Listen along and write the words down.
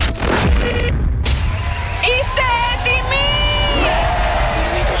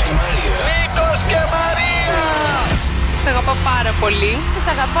πολύ. Σας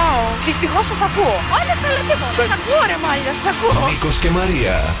αγαπάω. Δυστυχώς σας ακούω. Όλα καλά και εγώ. Σας ακούω ρε μάλια, σας ακούω. Νίκος και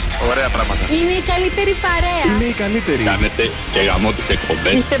Μαρία. Ωραία πράγματα. Είναι η καλύτερη παρέα. Είναι οι καλύτεροι. Κάνετε και γαμό τις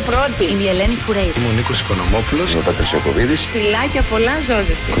εκπομπές. Είστε πρώτοι. Είμαι η Ελένη Φουρέιρα. Είμαι ο Νίκος Οικονομόπουλος. Είμαι ο Πατρής Ιακωβίδης. Φιλάκια πολλά,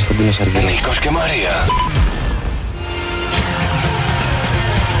 Ζώζεφη. Κωνσταντίνος Αργένης. Νίκος και Μαρία.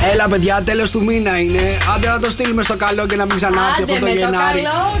 Έλα, παιδιά, τέλος του μήνα είναι. Άντε να το στείλουμε στο καλό και να μην ξανάρθει αυτό το Γενάρη.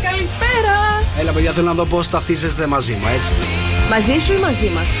 Καλό, καλησπέρα. Έλα, παιδιά, θέλω να δω πώς ταυτίζεστε μαζί μου, έτσι. Μαζί σου ή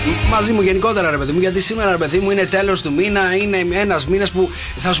μαζί μας? Μαζί μου γενικότερα, ρε παιδί μου, γιατί σήμερα, ρε παιδί μου, είναι τέλος του μήνα. Είναι ένας μήνας που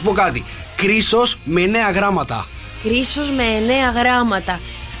θα σου πω κάτι. Κρίσος με 9 γράμματα. Κρίσος με 9 γράμματα.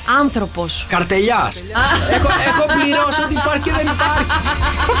 Άνθρωπος. Καρτελιάς. Έχω πληρώσει ότι υπάρχει και δεν υπάρχει.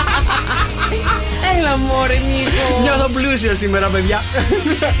 Έλα μωρέ Νίκο. Νιώθω πλούσιο σήμερα, παιδιά.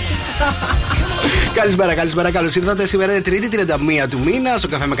 Καλησπέρα, καλώς ήρθατε. Σήμερα είναι Τρίτη, 31 του μήνα, στο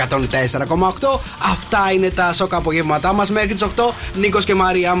καφέ με 104,8. Αυτά είναι τα σοκα απογεύματά μας μέχρι τις 8. Νίκος και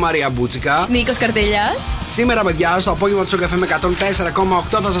Μαρία, Μαρία Μπούτσικα. Νίκος Καρτελιάς. Σήμερα, παιδιά, στο απόγευμα του καφέ με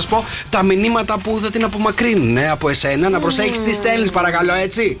 104,8 θα σας πω τα μηνύματα που θα την απομακρύνουν από εσένα. Να προσέχεις τι στέλνεις, παρακαλώ,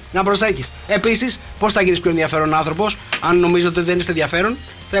 έτσι. Να προσέχεις. Επίσης, πώς θα γίνεις πιο ενδιαφέρον άνθρωπος. Αν νομίζω ότι δεν είστε ενδιαφέρον,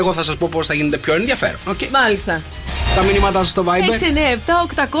 εγώ θα σας πω πώς θα γίνετε πιο ενδιαφέρον. Okay. Μάλιστα. Τα μηνύματά σας στο Viber.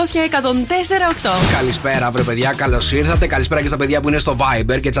 697-800-1048. Καλησπέρα, βρε παιδιά, καλώς ήρθατε. Καλησπέρα και στα παιδιά που είναι στο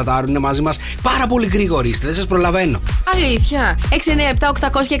Viber και τσατάρουν μαζί μας. Πάρα πολύ γρήγοροι είστε, δεν σας προλαβαίνω. Αλήθεια.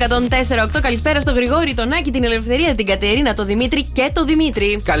 697-800-1048. Καλησπέρα στο Γρηγόρη, τον Άκη, την Ελευθερία, την Κατερίνα, τον Δημήτρη και τον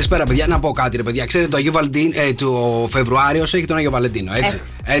Δημήτρη. Καλησπέρα, παιδιά. Να πω κάτι, ρε παιδιά. Ξέρετε, το Αγίου Βαλεντίνο, το Φεβρουάριο έχει τον Αγίο Βαλεντίνο, έτσι.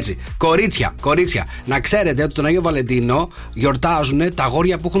 Έτσι. Κορίτσια, να ξέρετε ότι τον Αγίο Βαλεντίνο γιορτάζουν τα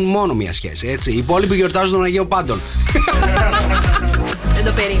αγόρια που έχουν μόνο μία σχέση, έτσι. Οι υπόλοιποι γιορτάζουν τον Αγίο Πάντων. Δεν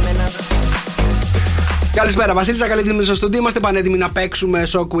το περίμενα. Καλησπέρα, Βασίλισσα, καλή τιμή στο στούντιο. Είμαστε πανέτοιμοι να παίξουμε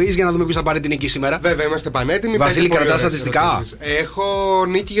show quiz για να δούμε ποιος θα πάρει την νίκη σήμερα. Βέβαια, είμαστε πανέτοιμοι. Βασίλη, κρατάς στατιστικά? Έχω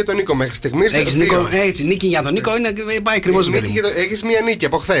νίκη για τον Νίκο μέχρι στιγμής. Έχεις νίκη για τον Νίκο, πάει ακριβώς. Έχεις μία νίκη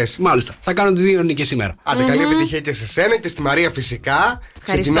από χθες. Μάλιστα, θα κάνω τις 2 νίκες σήμερα. Άντε, καλή επιτυχία και σε σένα και στη Μαρία φυσικά.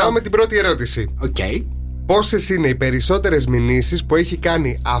 Ξεκινάω με την πρώτη ερώτηση. Okay. Πόσες είναι οι περισσότερες μηνύσεις που έχει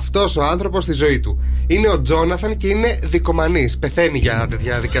κάνει αυτός ο άνθρωπος στη ζωή του? Είναι ο Τζόναθαν και είναι δικομανής. Πεθαίνει για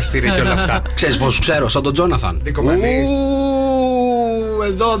τέτοια δικαστήρια και όλα αυτά. Ξέρεις πόσους ξέρω, σαν τον Τζόναθαν. Δικομανής.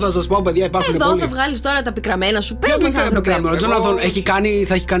 Εδώ θα σας πω, παιδιά, υπάρχουν Εδώ πολλοί. θα βγάλεις τώρα τα πικραμένα σου. Πες μας, άνθρωποι. Ο Τζόναθαν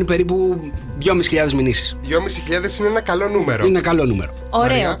θα έχει κάνει περίπου 2.500 μηνύσεις. 2.500 είναι ένα καλό νούμερο. Είναι ένα καλό νούμερο. Ωραίο.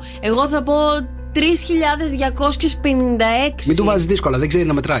 Μαρία. Εγώ θα πω 3.256. Μην του βάζεις δύσκολα, δεν ξέρει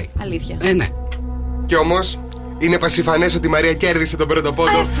να μετράει. Αλήθεια. Ναι. Κι όμως είναι πασιφανές ότι η Μαρία κέρδισε τον πρώτο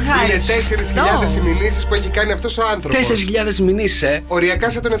πόντο. Είναι 4.000 οι μηνύσεις που έχει κάνει αυτός ο άνθρωπος. 4.000 μηνύσεις, Οριακά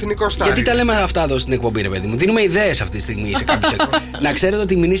σαν τον εθνικό στάρι. Γιατί τα λέμε αυτά εδώ στην εκπομπή, ρε παιδί μου? Δίνουμε ιδέες αυτή τη στιγμή σε κάποιους. Να ξέρετε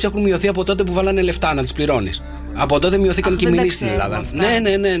ότι οι μηνύσεις έχουν μειωθεί από τότε που βάλανε λεφτά να τις πληρώνεις. Από τότε μειωθήκαν και οι μηνύσεις στην Ελλάδα.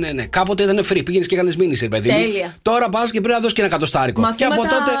 Ναι. Κάποτε ήταν free, πήγαινες και έκανες μήνυση, ρε παιδί μου. Τέλεια. Τώρα πας και πρέπει να δώσεις και ένα εκατοστάρικο. Και από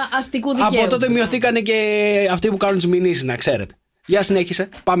τότε μειωθήκαν και αυτοί που κάνουν τις μηνύσεις, να ξέρετε. Για συνέχισε.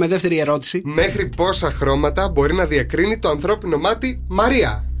 Πάμε δεύτερη ερώτηση. Μέχρι πόσα χρώματα μπορεί να διακρίνει το ανθρώπινο μάτι,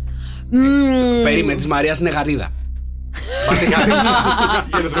 Μαρία? Περίμενε, της Μαρίας είναι γαρίδα. Βασικά. Για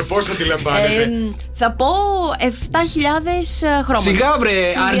να το πώς αντιλαμβάνεται. Θα πω 7.000 χρώματα. Σιγά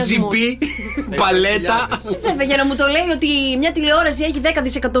βρε, RGB, παλέτα. Βέβαια, για να μου το λέει ότι μια τηλεόραση έχει 10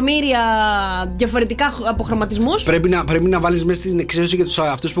 δισεκατομμύρια διαφορετικά αποχρωματισμούς. Πρέπει να βάλεις μέσα στην εξαίρεση για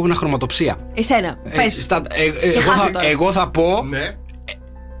αυτούς που έχουν αχρωματοψία. Εσένα, πες. Εγώ θα πω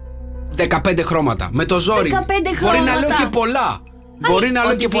 15 χρώματα. Με το ζόρι. 15 Μπορεί να χρώματα. λέω και πολλά. Μπορεί να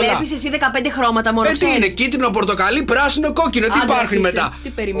λέω και πολλά. Βλέπεις εσύ 15 χρώματα μόνο. Τι είναι, κίτρινο, πορτοκαλί, πράσινο, κόκκινο. Τι υπάρχει μετά? Τι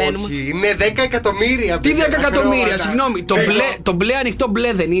περιμένουμε? Όχι, είναι 10 εκατομμύρια. Τι 10 εκατομμύρια, συγγνώμη. Το μπλε ανοιχτό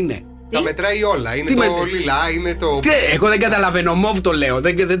μπλε δεν είναι? Τα μετράει όλα. Είναι το λιλά, είναι το. Εγώ δεν καταλαβαίνω. Μόβ το λέω.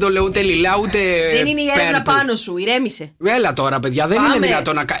 Δεν το λέω ούτε λιλά ούτε. Δεν είναι η έρευνα πάνω σου. Ηρέμησε. Έλα τώρα, παιδιά. Δεν είναι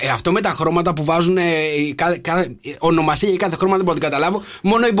δυνατόν να. Αυτό με τα χρώματα που βάζουν. Ονομασία για κάθε χρώμα δεν μπορώ να την καταλάβω.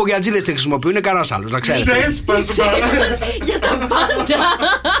 Μόνο οι μπογιατζίδες τη χρησιμοποιούν, κανένα άλλο. Να ξέρετε. Για τα πάντα.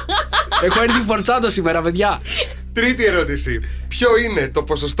 Έχω έρθει φορτσάτο σήμερα, παιδιά. Τρίτη ερώτηση. Ποιο είναι το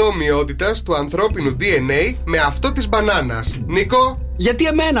ποσοστό ομοιότητας του ανθρώπινου DNA με αυτό της μπανάνας? Νίκο. Γιατί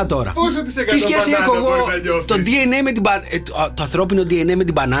εμένα τώρα? Πόσο της εκατό τι σχέση έχω εγώ? Το DNA DNA με την το ανθρώπινο DNA με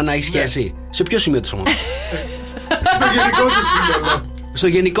την μπανάνα έχει σχέση? Ναι. Σε ποιο σημείο του σώμα? Στο γενικό του σύνολο. Στο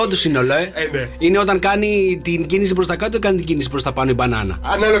γενικό του σύνολο, ναι. Είναι όταν κάνει την κίνηση προς τα κάτω ή κάνει την κίνηση προς τα πάνω η μπανάνα?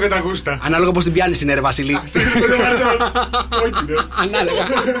 Ανάλογα τα γούστα. Ανάλογα πώς την πιάνεις, είναι ρε Βασίλη. Ανάλογα.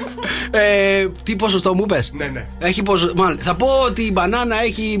 Τι ποσοστό μου πες? Ναι. Έχει θα πω ότι η μπανάνα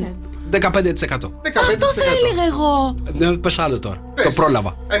έχει 15%. Αυτό θα έλεγα εγώ. Πες άλλο τώρα. Το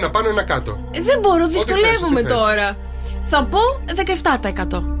πρόλαβα. Ένα πάνω, ένα κάτω. Δεν μπορώ, δυσκολεύομαι τώρα.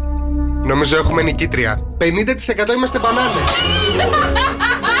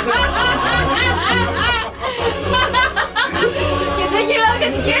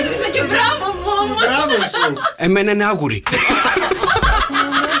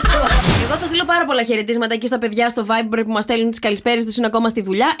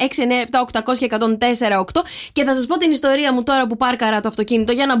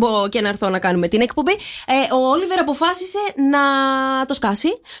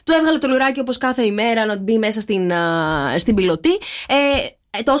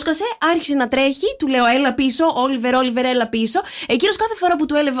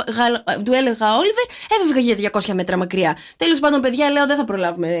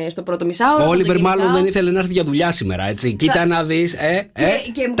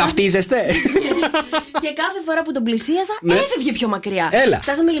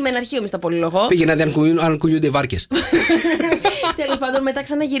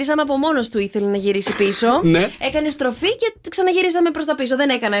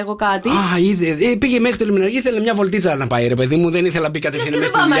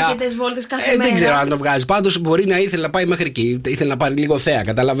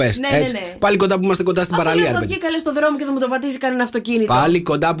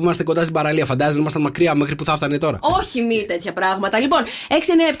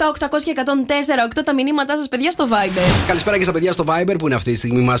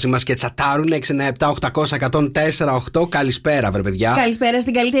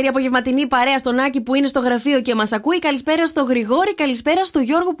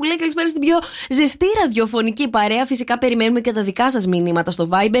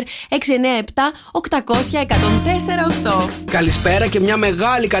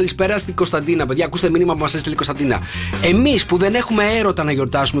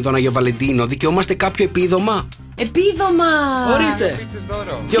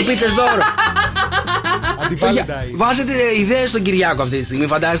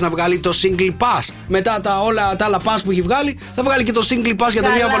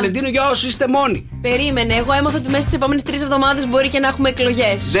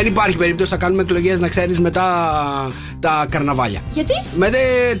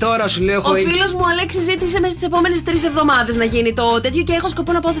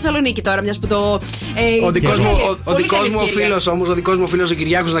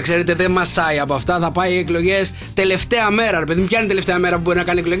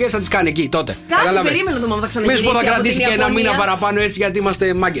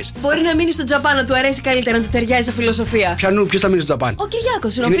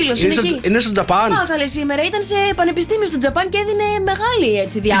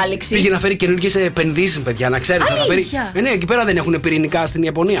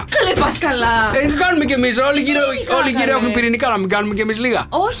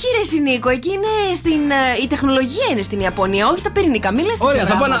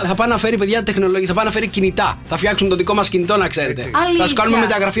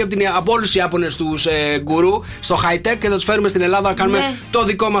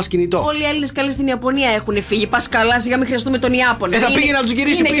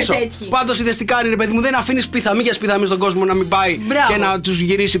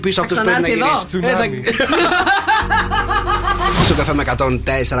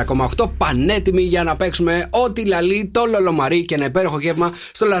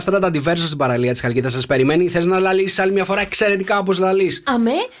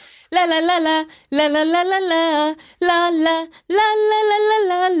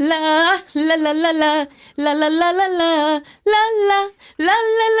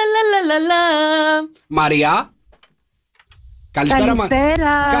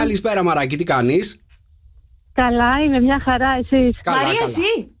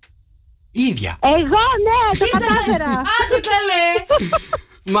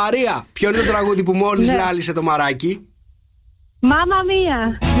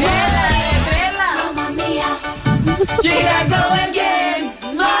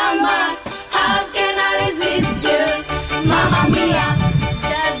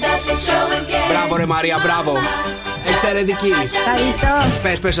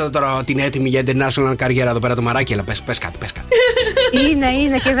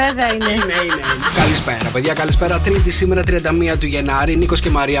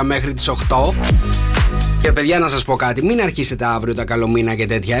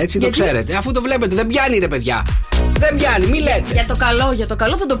 Δεν πιάνει, μη λέτε. Για το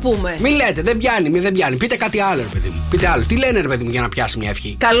καλό θα το πούμε. Μη λέτε, δεν πιάνει. Πείτε κάτι άλλο, ρε παιδί μου. Πείτε άλλο. Τι λένε, ρε παιδί μου, για να πιάσει μια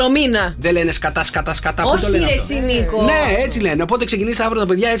ευχή. Καλό μήνα. Δεν λένε σκατά. Όχι, το λένε ρε, αυτό. εσύ, Νίκο. Ναι, έτσι λένε. Οπότε ξεκινήστε αύριο τα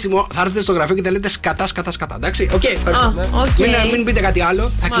παιδιά, έτσι θα έρθετε στο γραφείο και θα λέτε σκατά. Εντάξει, οκ, ευχαριστώ. Μην πείτε κάτι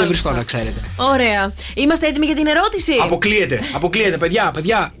άλλο, θα εκνευριστώ, να ξέρετε. Ωραία. Είμαστε έτοιμοι για την ερώτηση. Αποκλείεται,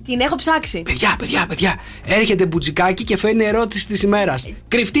 παιδιά. Την έχω ψάξει. Παιδιά. Έρχεται μπουτζικάκι και φέρνει ερώτηση της ημέρας.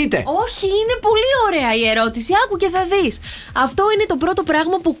 Κρυφτείτε. Όχι, είναι πολύ ωραία η ερώτηση. Άκου και θα δεις. Αυτό είναι το πρώτο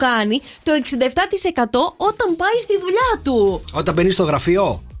πράγμα που κάνει το 67% όταν πάει στη δουλειά του. Όταν μπαίνει στο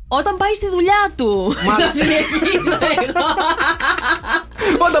γραφείο. Όταν πάει στη δουλειά του.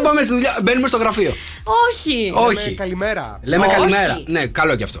 Όταν πάμε στη δουλειά, μπαίνουμε στο γραφείο. Όχι. Λέμε καλημέρα. Ναι,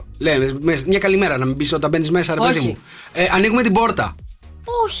 καλό κι αυτό. Λέμε μια καλημέρα να μην πεις όταν μπαίνεις μέσα, ρε παιδί μου. Ανοίγουμε την πόρτα.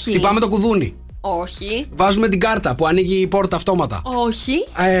 Όχι. Χτυπάμε το κουδούνι. Όχι. Βάζουμε την κάρτα που ανοίγει η πόρτα αυτόματα. Όχι.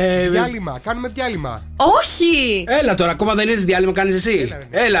 Κάνουμε διάλειμμα. Όχι. Έλα τώρα, ακόμα δεν ήρθες διάλειμμα, κάνεις εσύ.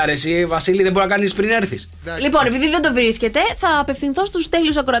 Έλα ρε εσύ, Βασίλη, δεν μπορεί να κάνεις πριν έρθεις. Λοιπόν, επειδή δεν το βρίσκετε, θα απευθυνθώ στους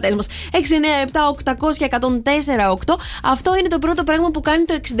τέλειους ακροατές μας. 697-800-1048. Αυτό είναι το πρώτο πράγμα που κάνει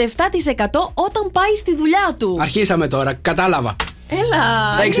το 67% όταν πάει στη δουλειά του. Αρχίσαμε τώρα, κατάλαβα.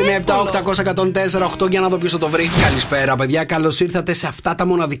 Έλα. 697-800-1048 για να δω ποιος θα το βρει. Καλησπέρα, παιδιά. Καλώς ήρθατε σε αυτά τα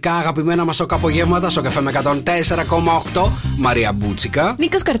μοναδικά αγαπημένα μας απογεύματα στο καφέ με 104,8. Μαρία Μπούτσικα.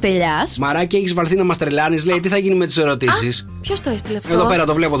 Νίκος Καρτελιάς. Μαράκι, έχεις βαλθεί να μας τρελάνεις. Λέει, τι θα γίνει με τις ερωτήσεις. Ποιος το έστειλε αυτό? Εδώ πέρα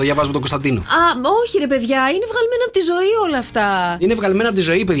το βλέπω, το διαβάζουμε τον Κωνσταντίνο. Όχι, ρε παιδιά, είναι βγαλμένα από τη ζωή όλα αυτά. Είναι βγαλμένα από τη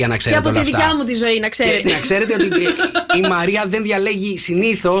ζωή, παιδιά, να ξέρετε. Και από όλα τη αυτά. δικιά μου τη ζωή, να ξέρετε. Και να ξέρετε ότι η Μαρία δεν διαλέγει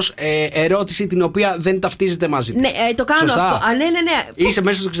συνήθως ερώτηση την οποία δεν ταυτίζεται μαζί της. Ναι, το κάνω. Σωστά. Αυτό. Ναι. Είσαι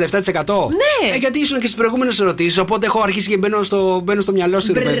μέσα στο 67%. Ναι. Γιατί ήσουν και στις προηγούμενες ερωτήσεις. Οπότε έχω αρχίσει και μπαίνω στο μυαλό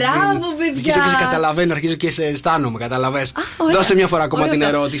σου. Μπράβο, παιδιά. Και σε καταλαβαίνω, αρχίζω και σε αισθάνομαι. Καταλαβες. Δώσε μια φορά ακόμα την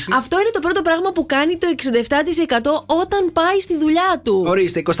ερώτηση. Αυτό είναι το πρώτο πράγμα που κάνει το 67% όταν πάει στη δουλειά του.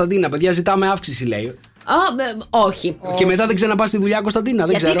 Ορίστε, η Κωνσταντίνα, παιδιά, ζητάμε αύξηση, λέει. Όχι. Και μετά δεν ξαναπάς στη δουλειά, Κωνσταντίνα. Δεν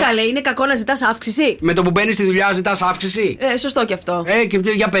Γιατί ξέρω. καλέ, είναι κακό να ζητάς αύξηση? Με το που μπαίνεις στη δουλειά, ζητάς αύξηση. Σωστό και αυτό. Και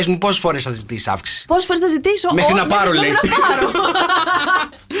για πες μου, πόσες φορές θα ζητήσεις αύξηση? Πόσες φορές θα ζητήσω? Μέχρι να πάρω, λέει. Μέχρι να πάρω.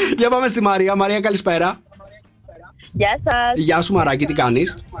 Για πάμε στη Μαρία. Μαρία, καλησπέρα. Γεια σας. Γεια σου, Μαράκι, τι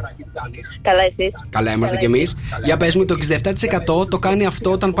κάνεις? Καλά, εσείς? Καλά είμαστε κι εμείς. Για πες μου, το 67% το κάνει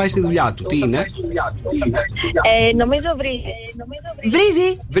αυτό όταν πάει στη δουλειά του. Τι είναι? Νομίζω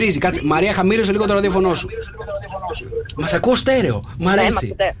βρίζει. Βρίζει, κάτσε. Μαρία, χαμήλωσε λίγο το ραδιοφωνό σου. Μας ακούω στέρεο. Μ'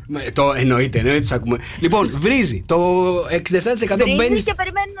 αρέσει. Το εννοείται, σ' ακούμε. Λοιπόν, βρίζει. Το 67% μπαίνει. Βρίζει και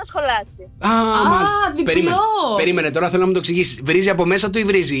περιμένει να σχολάσει. Διπλό. Περίμενε, τώρα θέλω να μου το εξηγήσεις. Βρίζει από μέσα του ή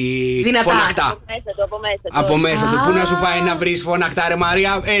βρίζει δυνατά? Φωναχτά. Από μέσα του. Πού να σου πάει να βρεις φωναχτά, ρε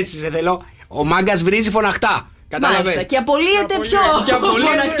Μαρία, έτσι σε θέλω. Ο μάγκας βρίζει φωναχτά. Κατάλαβες. Και απολύεται πιο.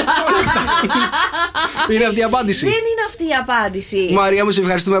 Είναι αυτή η απάντηση. Δεν είναι αυτή η απάντηση. Μαρία μου, σε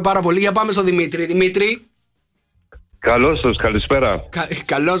ευχαριστούμε πάρα πολύ. Για πάμε στο Δημήτρη. Δημήτρη. Καλώς σας, καλησπέρα.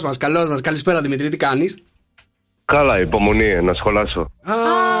 Καλώς μας. Καλησπέρα, Δημήτρη, τι κάνεις? Καλά, υπομονή, να σχολάσω.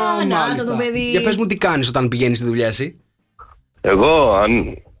 Μάλιστα. το παιδί. Για πες μου, τι κάνεις όταν πηγαίνεις στη δουλειά εσύ? Εγώ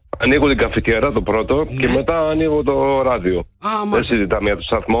ανοίγω την καφετιέρα το πρώτο και μετά ανοίγω το ράδιο. Δεν συζητάμε για το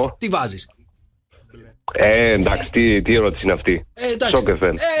σταθμό. Τι βάζεις? Εντάξει, τι ερώτηση είναι αυτή? Σοκ FM.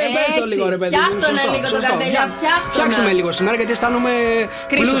 Πες το λίγο, ρε παιδί μου. Φτιάξε λίγο σήμερα, γιατί αισθάνομαι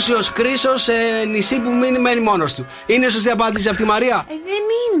πλούσιος κρίσος σε νησί που μένει μόνος του. Είναι σωστή απάντηση αυτή, Μαρία? Δεν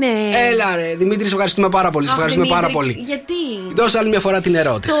είναι. Έλα ρε Δημήτρη, σε ευχαριστούμε πάρα πολύ. Σε ευχαριστούμε πάρα πολύ. Γιατί? Δώσε άλλη μια φορά την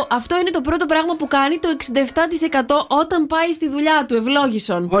ερώτηση. Αυτό είναι το πρώτο πράγμα που κάνει το 67% όταν πάει στη δουλειά του.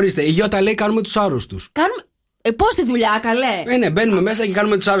 Ευλόγησον. Ορίστε, η Γιώτα λέει κάνουμε τους άρρωστους. Κάνουμε. Πώς τη δουλειά, καλέ? Ναι, μπαίνουμε μέσα και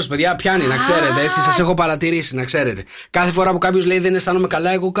κάνουμε τους άλλους, παιδιά. Πιάνει, να ξέρετε. Έτσι, σας έχω παρατηρήσει, να ξέρετε. Κάθε φορά που κάποιος λέει δεν αισθάνομαι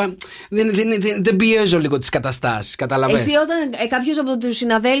καλά, εγώ δεν πιέζω λίγο τις καταστάσεις. Καταλαβαίνεις. Εσύ, όταν κάποιος από τους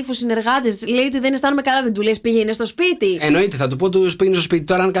συναδέλφους, συνεργάτες λέει ότι δεν αισθάνομαι καλά, δεν του λες πήγαινε στο σπίτι? Εννοείται, θα του πω του πήγαινε στο σπίτι.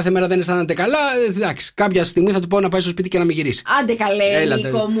 Τώρα, αν κάθε μέρα δεν αισθάνεται καλά, εντάξει. Κάποια στιγμή θα του πω να πάει στο σπίτι και να μην γυρίσει. Άντε καλέ,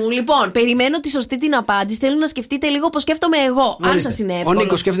 Νίκο μου. Λοιπόν, περιμένω τη σωστή την απάντηση. Θέλω να σκεφτείτε λίγο πώς σκέφτομαι εγώ. Αν σας είναι εύκολο. Ο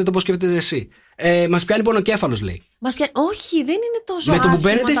Νίκος σκέφτεται πώς σκέφτεται εσύ. Μας πιάνει πονοκέφαλος, λέει. Όχι, δεν είναι τόσο. Με το που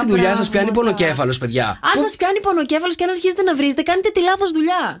μπαίνετε στη δουλειά σας πιάνει πονοκέφαλος, παιδιά. Αν σας πιάνει πονοκέφαλος και αν αρχίζετε να βρίζετε, κάνετε τη λάθος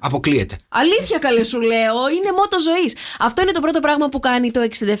δουλειά. Αποκλείεται. Αλήθεια, καλέ σου λέω. Είναι μότο ζωής. Αυτό είναι το πρώτο πράγμα που κάνει το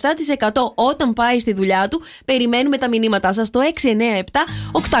 67% όταν πάει στη δουλειά του. Περιμένουμε τα μηνύματά σας στο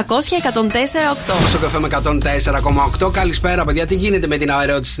 697-800-1048. Στο καφέ με 104,8. Καλησπέρα, παιδιά. Τι γίνεται με την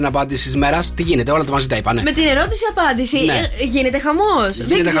ερώτηση στην απάντηση της μέρας? Τι γίνεται, όλα το μαζί τα είπανε. Με την ερώτηση-απάντηση γίνεται χαμός.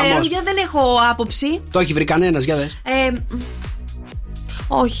 Δεν ξέρω, γιατί δεν έχω άποψη. Το έχει βρει κανένας, για δες.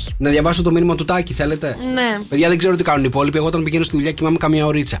 Όχι. Να διαβάσω το μήνυμα του Τάκη, θέλετε? Ναι. Παιδιά, δεν ξέρω τι κάνουν οι υπόλοιποι. Εγώ όταν πηγαίνω στη δουλειά κοιμάμαι καμιά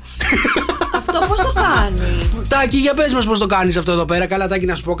ωρίτσα. Αυτό πώς το κάνει? Τάκη, για πες μας πώς το κάνεις αυτό εδώ πέρα. Καλά, Τάκη,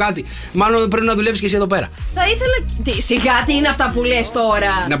 να σου πω κάτι. Μάλλον πρέπει να δουλεύεις και εσύ εδώ πέρα. Θα ήθελα. Σιγά, τι είναι αυτά που λες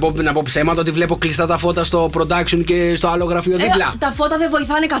τώρα? Να πω ψέματα ότι βλέπω κλειστά τα φώτα στο production και στο άλλο γραφείο δίπλα. Τα φώτα δεν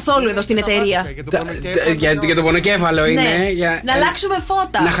βοηθάνε καθόλου εδώ στην εταιρεία. Για το πονοκέφαλο είναι. Να αλλάξουμε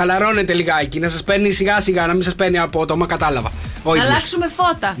φώτα. Να χαλαρώνετε λιγάκι, να σας παίρνει σιγά σιγά, να μην σας παίρνει απότομα, κατάλαβα. Να αλλάξουμε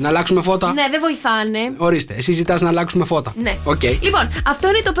φώτα. Να αλλάξουμε φώτα. Ναι, δεν βοηθάνε. Ορίστε, εσύ ζητάς να αλλάξουμε φώτα. Ναι. Okay. Λοιπόν, αυτό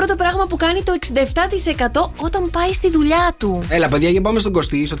είναι το πρώτο πράγμα που κάνει το 67% όταν πάει στη δουλειά του. Έλα, παιδιά, για πάμε στον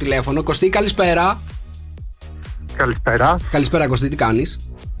Κωστή στο τηλέφωνο. Κωστή, καλησπέρα. Καλησπέρα. Καλησπέρα, Κωστή, τι κάνεις?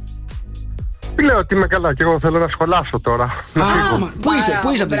 Τι λέω ότι είμαι καλά και εγώ θέλω να σχολάσω τώρα. Πού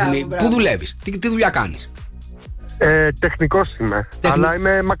είσαι αυτή τη στιγμή, πού δουλεύεις, τι δουλειά κάνεις? Τεχνικός είμαι, αλλά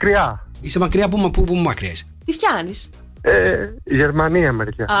είμαι μακριά. Είσαι μακριά, πού μακριά είσαι? Τι φτιάνεις? Γερμανία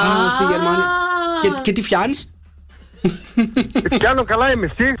μεριά. Στη Γερμανία. Και τι φτιάνεις? Πιάνω καλά είμαι,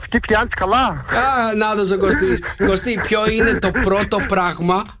 εσύ τι πιάνεις καλά? Να δώσω Κωστής. Κωστή, ποιο είναι το πρώτο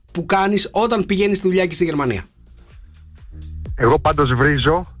πράγμα που κάνεις όταν πηγαίνεις στη δουλειά και στη Γερμανία? Εγώ πάντως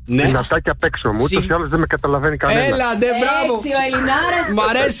βρίζω δυνατάκι απ' έξω μου, ούτως ή άλλως δεν με καταλαβαίνει κανένα. Έλα, ντε, μπράβο. Έτσι ο Ελληνάρας. Μ'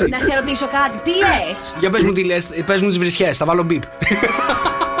 αρέσει. Να σε ρωτήσω κάτι, τι λες? Για πες μου τι λες, πες μου τις βρισιές, θα βάλω μπιπ.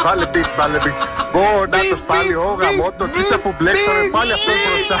 Βάλε μπιπ. Νάτος πάλι, γαμώτο, κοίτα που μπλέξαμε πάλι αυτό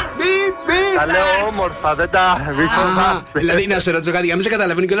μπροστά. Τα λέω όμορφα, δεν τα βρίσκω. Δηλαδή να σε ρωτήσω κάτι, για να μην σε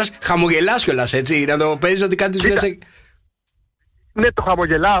καταλαβαίνει κιόλας, χαμογελάς κιόλας, έτσι, να το παίζεις ότι κάτι σου λες. Ναι, το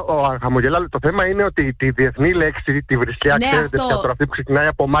χαμογελάω. Το θέμα είναι ότι τη διεθνή λέξη, τη βρισκιά, ξέρετε, τώρα αυτή που ξεκινάει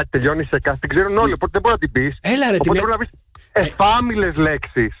από μάτι, τελειώνει σε κάτι, την ξέρουν όλοι. Οπότε δεν μπορεί να την πει. Έλα, ρε, οπότε πρέπει να πει εφάμιλες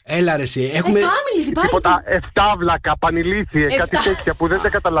λέξεις. Έλα, ρε, εσύ. Εφάμιλες, υπάρχει. Τίποτα εφτάβλακα, πανηλήθιε, κάτι τέτοια που δεν τα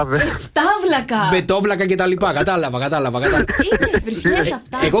καταλαβαίνω. Εφτάβλακα. Μπετόβλακα και τα λοιπά. Κατάλαβα. Είναι βρισκές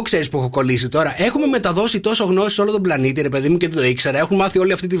αυτά. Εγώ ξέρεις που έχω κολλήσει τώρα. Έχουμε μεταδώσει τόσο γνώση σε όλο τον πλανήτη, ρε παιδί μου, και δεν το ήξερα. Έχουν μάθει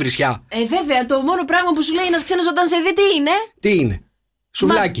όλη αυτή τη βρισιά. Βέβαια, το μόνο πράγμα που σου λέει ένας ξένος όταν σε δει τι είναι? Τι είναι?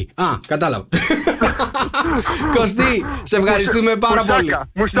 Σουβλάκι. Κατάλαβα. Κωστή, σε ευχαριστούμε πάρα πολύ.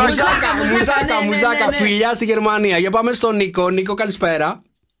 Μουζάκα. Φιλιά στη Γερμανία. Για πάμε στον Νίκο. Νίκο, καλησπέρα.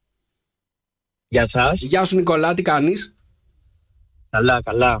 Γεια σας. Γεια σου, Νικόλα, τι κάνεις?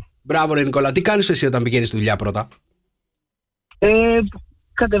 Καλά. Μπράβο, ρε Νικόλα, τι κάνεις εσύ όταν πηγαίνεις στη δουλειά πρώτα?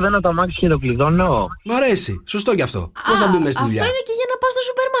 Κατεβαίνω το αμάξι και το κλειδώνω. Μ' αρέσει, σωστό κι αυτό. Πώς θα μπούμε στη δουλειά? Αυτό είναι και για να πας στο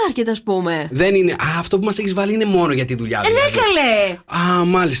σούπερ μάρκετ, ας πούμε. Δεν είναι. Αυτό που μας έχεις βάλει είναι μόνο για τη δουλειά. Ναι, καλέ.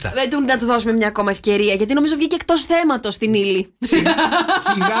 Μάλιστα. Να του δώσουμε μια ακόμα ευκαιρία, γιατί νομίζω βγήκε εκτός θέματος στην ύλη. Σιγά,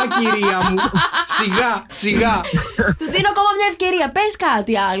 κυρία μου. Σιγά. Του δίνω ακόμα μια ευκαιρία. Πες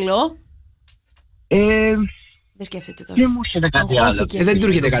κάτι άλλο. Δεν σκέφτεται τώρα. Δεν μου έρχεται κάτι άλλο. Δεν του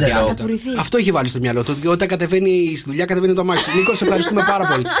έρχεται κάτι άλλο. Αυτό έχει βάλει στο μυαλό του. Όταν κατεβαίνει στη δουλειά, κατεβαίνει το αμάξι. Νίκο, σε ευχαριστούμε πάρα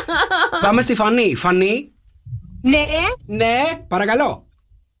πολύ. Πάμε στη Φανή. Φανή. Ναι, παρακαλώ.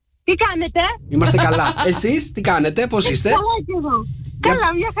 Τι κάνετε? Είμαστε καλά. Εσείς τι κάνετε, πώς είστε? Καλά και εγώ.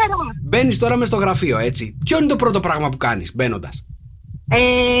 Καλά, μια χαρά. Μπαίνεις τώρα μες στο γραφείο, έτσι. Ποιο είναι το πρώτο πράγμα που κάνεις μπαίνοντας?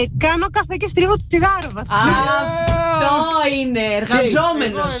 Κάνω καφέ και στρίβω το τσιγάρο βασικά. Αυτό είναι,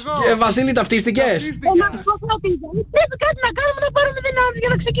 εργαζόμενος. Βασίλη, ταυτίστηκες? Πρέπει κάτι να κάνουμε να πάρουμε δυνάμεις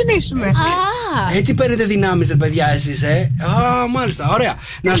για να ξεκινήσουμε. Έτσι παίρνετε δυνάμεις, ρε παιδιά, εσείς, μάλιστα, ωραία.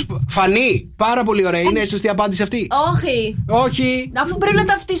 Να σου πω, Φανή, πάρα πολύ ωραία. Είναι σωστή απάντηση αυτή? Όχι. Αφού πρέπει να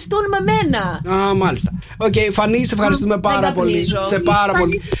ταυτιστούν με μένα. Μάλιστα. Οκ, Φανή, σε ευχαριστούμε πάρα πολύ. Σε πάρα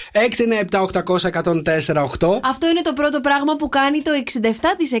πολύ. 697-800-1048. Αυτό είναι το πρώτο πράγμα που κάνει το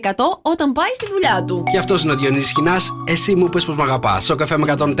 67% όταν πάει στη δουλειά του. Και αυτός είναι ο Διονύσης Χινάς. Εσύ μου πες πως μ' αγαπάς. Στο καφέ με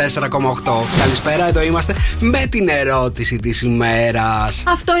 104,8. Καλησπέρα, εδώ είμαστε με την ερώτηση της ημέρας.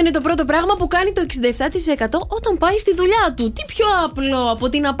 Αυτό είναι το πρώτο πράγμα που κάνει το 67% όταν πάει στη δουλειά του. Τι πιο απλό από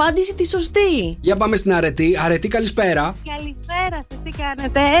την απάντηση τη σωστή. Για πάμε στην Αρετή. Αρετή, καλησπέρα. Καλησπέρα σας, τι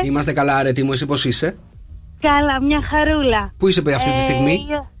κάνετε? Είμαστε καλά, Αρετή μου, εσύ πώς είσαι? Καλά, μια χαρούλα. Πού είσαι αυτή τη στιγμή?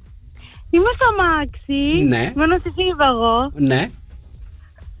 Είμαι στο αμάξι. Ναι. Μένω στη Θήβαγο. Ναι.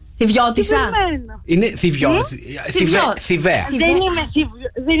 Θηβιώτισσα. Είναι θηβιώτισσα. Θηβαία.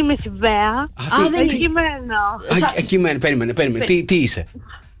 Δεν είμαι Θηβαία. Δεν είναι κειμένο. Περίμενε. Τι είσαι?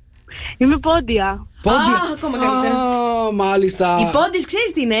 Είμαι πόντια. Ακόμα καλύτερα. Μάλιστα. Οι πόντιες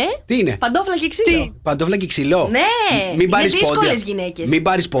ξέρεις τι είναι? Τι είναι? Παντόφλα και ξύλο. Παντόφλα και ξύλο. Ναι. Μην πάρεις δύσκολες πόντια. γυναίκες. Μην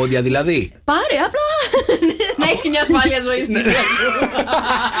πάρεις πόντια, δηλαδή. Πάρε, απλά να έχεις και μια ασφάλεια ζωής.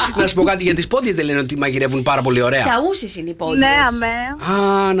 Να σου πω κάτι, για τις πόντιες δεν λένε ότι μαγειρεύουν πάρα πολύ ωραία? Τσαούσες είναι οι πόντιες. Ναι, αμέ.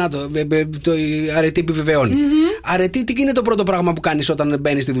 Να το. Η Αρετή επιβεβαιώνει. Αρετή, τι είναι το πρώτο πράγμα που κάνεις όταν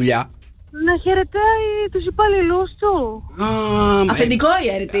μπαίνεις στη δουλειά? Να χαιρετάει τους υπαλληλούς του. Αφεντικό η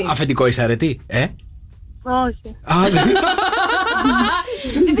Αρετή. Αφεντικό είσαι, Αρετή? Όχι.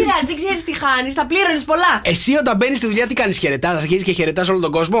 πειράζει, δεν ξέρεις τι χάνεις, θα πλήρωνες πολλά. Εσύ όταν μπαίνεις στη δουλειά, τι κάνεις, χαιρετάς, αρχίζεις και χαιρετάς όλο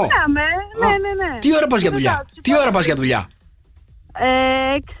τον κόσμο? Ναι. Τι ώρα πας για δουλειά? Τι ώρα πας για δουλειά?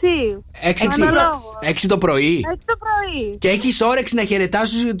 6 το πρωί. 6 το πρωί. Και έχεις όρεξη να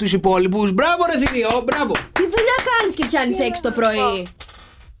χαιρετάσεις τους υπόλοιπους. Μπράβο, ρε Θηριό, μπράβο. Τι δουλειά κάνεις και πιάνεις 6 το πρωί?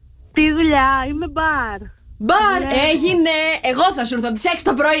 Τι δουλειά, είμαι μπαρ. Μπαρ, έγινε! Εγώ θα σου έρθω από τις 6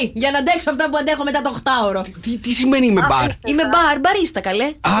 το πρωί για να αντέξω αυτά που αντέχω μετά το 8ωρο. Τι σημαίνει είμαι μπαρ? Είμαι μπαρίστα, καλέ.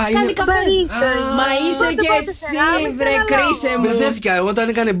 Κάνει καφέ. Μα είσαι κι εσύ, βρε κρίσε μου. Μπερδεύτηκα. Εγώ όταν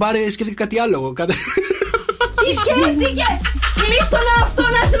έκανε μπαρ σκέφτηκα κάτι άλλο. Τι σκέφτηκε? Κλείστο αυτό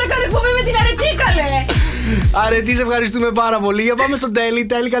να σε να κάνει εκπομπή με την αρετή, καλέ. Αρετή, σε ευχαριστούμε πάρα πολύ. Για πάμε στον Τέλη.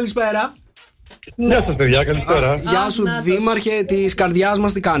 Τέλη, καλησπέρα. Γεια σας, παιδιά, καλησπέρα. Γεια σου, δήμαρχε της καρδιάς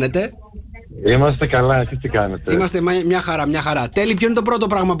μας, τι κάνετε? Είμαστε καλά, εσείς τι κάνετε? Είμαστε μια χαρά, μια χαρά. Τέλη, ποιο είναι το πρώτο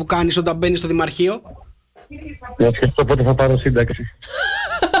πράγμα που κάνεις όταν μπαίνεις στο δημαρχείο? Να σκεφτώ πότε θα πάρω σύνταξη.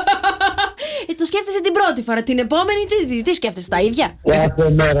 Το σκέφτεσαι την πρώτη φορά, την επόμενη τι σκέφτεσαι, τα ίδια?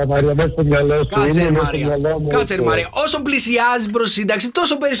 Κάθε μέρα, Μαρία, μέσα στο μυαλό σου. Κάτσε, ρε Μαρία. Όσο πλησιάζεις προς σύνταξη,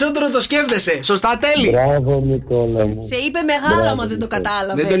 τόσο περισσότερο το σκέφτεσαι. Σωστά, Τέλη? Μπράβο, Νικόλα μου. Σε είπε μεγάλο, άμα δεν το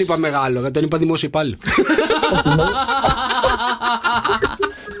κατάλαβες. Δεν τον είπα μεγάλο, τον είπα δημόσιο υπάλληλο.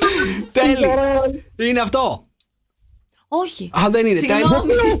 Τέλη, είναι αυτό? Όχι. Α, δεν είναι.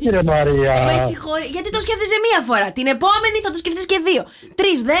 Συγγνώμη. Με συγχωρεί. Γιατί το σκέφτεσαι μία φορά. Την επόμενη θα το σκεφτείς και 2.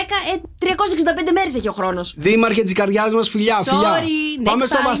 3, 10, 365 μέρες έχει ο χρόνος. Δήμαρχε της καρδιάς μας, φιλιά. Πάμε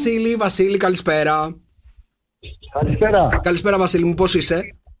στο time. Βασίλη. Βασίλη, καλησπέρα. Καλησπέρα. Καλησπέρα, Βασίλη μου, πώς είσαι?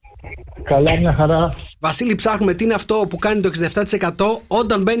 Καλά, μια χαρά. Βασίλη, ψάχνουμε τι είναι αυτό που κάνει το 67%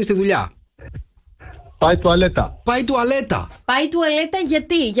 όταν μπαίνει στη δουλειά. Πάει τουαλέτα. Πάει τουαλέτα. Πάει τουαλέτα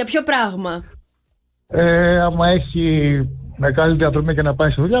γιατί, για ποιο πράγμα? Άμα έχει μεγάλη διαδρομή και να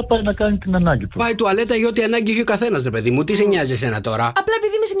πάει στη δουλειά, πάει να κάνει την ανάγκη του. Πάει τουαλέτα για ό,τι ανάγκη έχει ο καθένας, ρε παιδί μου. Τι σε νοιάζει εσένα τώρα? Απλά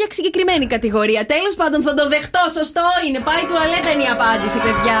επειδή είμαι σε μια συγκεκριμένη κατηγορία. Τέλος πάντων, θα το δεχτώ. Σωστό είναι. Πάει τουαλέτα είναι η απάντηση,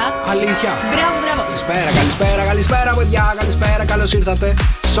 παιδιά. Αλήθεια. Μπράβο. Καλησπέρα, παιδιά. Καλησπέρα, καλώς ήρθατε.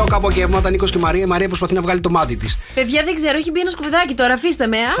 Σοκ απογεύματα, Νίκος και Μαρία. Η Μαρία προσπαθεί να βγάλει το μάτι της. Παιδιά, δεν ξέρω, έχει μπει ένα σκουπιδάκι τώρα. Αφήστε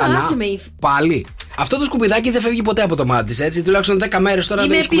με. Άσε με. Πάλι. Αυτό το σκουπιδάκι δεν φεύγει ποτέ από το μάτι της, έτσι. Τουλάχιστον 10 μέρες τώρα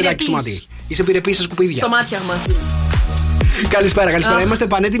δεν έχει σκουπιδάκι στο μάτι. Είσαι επιρρεπής στα σκουπίδια. Στο μάτιαγμα. Καλησπέρα. Είμαστε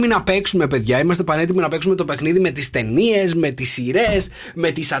πανέτοιμοι να παίξουμε, παιδιά. Είμαστε πανέτοιμοι να παίξουμε το παιχνίδι με τις ταινίες, με τις σειρές,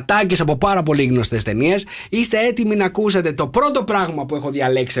 με τις ατάκες από πάρα πολύ γνωστές ταινίες. Είστε έτοιμοι να ακούσετε το πρώτο πράγμα που έχω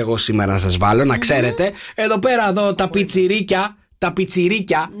διαλέξει εγώ σήμερα να σας βάλω, να ξέρετε. Εδώ πέρα τα πιτσιρίκια. Τα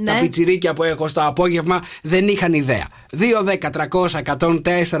πιτσιρίκια που έχω στο απόγευμα δεν είχαν ιδέα.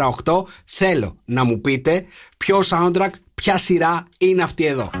 2-10-300-104-8. Θέλω να μου πείτε ποιο soundtrack, ποια σειρά είναι αυτή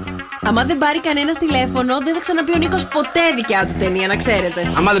εδώ. Άμα δεν πάρει κανένα τηλέφωνο, δεν θα ξαναπεί ο Νίκος ποτέ δικιά του ταινία, να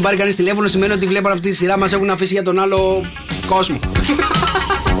ξέρετε. Άμα δεν πάρει κανείς τηλέφωνο, σημαίνει ότι βλέπουν αυτή τη σειρά, μας έχουν αφήσει για τον άλλο κόσμο.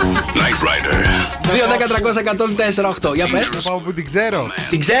 Night Rider. 2-10-300-104-8. Για πες. Να πάω που την ξέρω.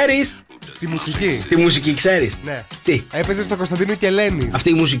 Την ξέρεις? Τη μουσική. Τη μουσική ξέρεις? Ναι. Τι? Έπαιζε στο Κωνσταντίνο και Ελένης. Αυτή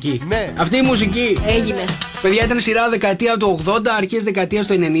η μουσική. Ναι. Αυτή η μουσική. Έγινε. Παιδιά, ήταν σειρά δεκαετία του 80, αρχές δεκαετίας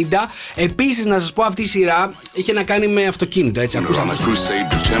του 90. Επίσης, να σας πω, αυτή η σειρά είχε να κάνει με αυτοκίνητο, έτσι. Ακούστε.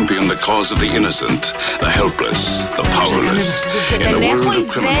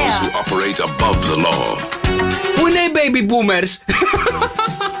 Πού είναι οι baby boomers?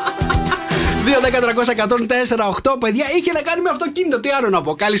 2-10-300-104-8. Παιδιά, είχε να κάνει με αυτοκίνητο. Τι άλλο να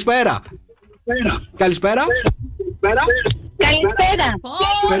πω? Καλησπέρα. Καλησπέρα. Καλησπέρα.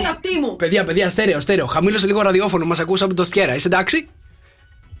 Αυτή μου. Παιδιά, στέρεο. Χαμήλωσε λίγο ραδιόφωνο. Μας ακούς από το στιέρα. Είσαι εντάξει?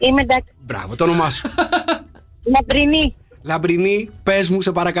 Είμαι εντάξει. Μπράβο, το όνομά σου. Λαμπρινή. Λαμπρινή, πες μου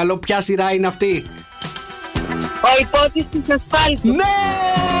σε παρακαλώ, ποια σειρά είναι αυτή? Ο υπότης της ασφάλτου. Ναι!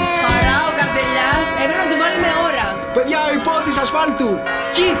 Χαρά ο καρτελιάς. Έπρεπε να το βάλει με ώρα. Παιδιά, ο υπότης ασφάλτου.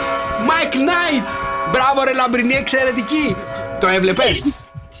 Kit, Mike Knight. Μπράβο ρε Λαμπρινή, εξαιρετική. Το έβλεπες?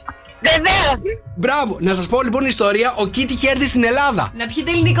 Βεβαίως. Μπράβο. Να σας πω λοιπόν ιστορία. Ο Kit είχε έρθει στην Ελλάδα. Να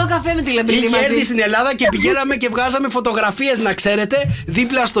πιείτε ελληνικό καφέ με τη Λαμπρινή Είχε έρθει μαζί. στην Ελλάδα και πηγαίναμε και βγάζαμε φωτογραφίες, να ξέρετε,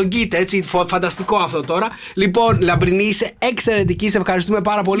 δίπλα στον Kit. Έτσι, φανταστικό αυτό τώρα. Λοιπόν, Λαμπρινή, είσαι εξαιρετική. Σε ευχαριστούμε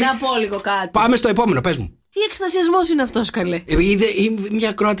πάρα πολύ. Να πω λίγο κάτι. Πάμε στο επόμενο, πες μου. Τι εκστασιασμός είναι αυτός, καλέ?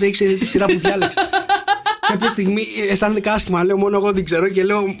 Μια Κροάτρια ήξερε τη σειρά που διάλεξε. Κάποια στιγμή αισθάνθηκα άσχημα. Λέω μόνο εγώ δεν ξέρω και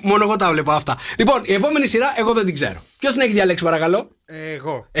λέω μόνο εγώ τα βλέπω αυτά. Λοιπόν, η επόμενη σειρά εγώ δεν την ξέρω. Ποιος την έχει διαλέξει, παρακαλώ?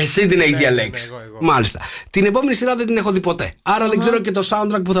 Εγώ. Εσύ την έχεις διαλέξει. Εγώ. Μάλιστα. Την επόμενη σειρά δεν την έχω δει ποτέ. Άρα δεν ξέρω και το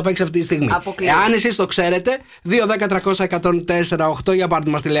soundtrack που θα παίξει αυτή τη στιγμή. Εάν εσείς το ξέρετε, 2-10-300-104-8 για πάρτε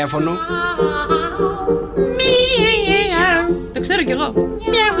μας τηλέφωνο. Το ξέρω κι εγώ.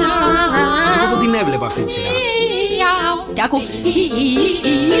 Εγώ δεν την έβλεπα αυτή τη σειρά. Και άκου.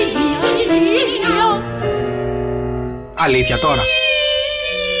 Αλήθεια τώρα.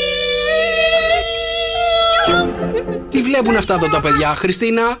 βλέπουν αυτά εδώ τα παιδιά?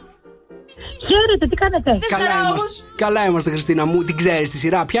 Χριστίνα. Χαίρετε, τι κάνετε? Καλά είμαστε, Χριστίνα μου. Την ξέρεις τη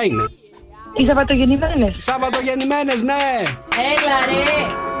σειρά, ποια είναι? Οι Σαββατογεννημένες. Σαββατογεννημένες, ναι. Έλα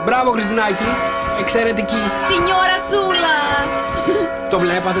ρε. Μπράβο, Χριστινάκη. Εξαιρετική. Σινιόρα Σούλα. Το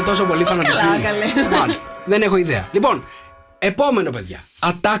βλέπατε τόσο πολύ φανατική? Καλά, καλέ. Μάλιστα. Δεν έχω ιδέα. Λοιπόν, επόμενο, παιδιά.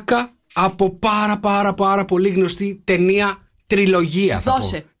 Ατάκα από πάρα πολύ γνωστή ταινία. Τριλογία θα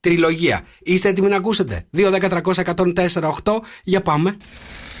Δώσε. πω. Τριλογία. Είστε έτοιμοι να ακούσετε? 2-10-300-104-8. Για πάμε.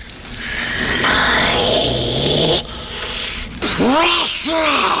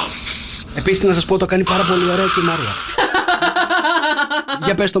 Επίσης να σας πω, το κάνει πάρα πολύ ωραία και η Μαρία.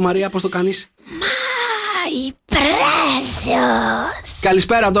 Για πες το, Μαρία, πώς το κάνεις? My precious.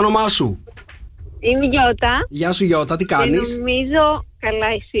 Καλησπέρα, το όνομά σου? Είμαι η Γιώτα. Γεια σου, Γιώτα, τι κάνεις? Και νομίζω καλά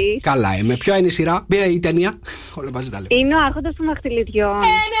εσείς. Καλά είμαι. Ποια είναι η σειρά, η ταινία? Όλα μαζί τα λέω. Είναι ο Άρχοντας των Δαχτυλιδιών.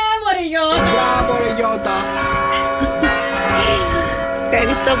 Ναι, μωρέ Γιώτα. Μπράβο, ρε Γιώτα.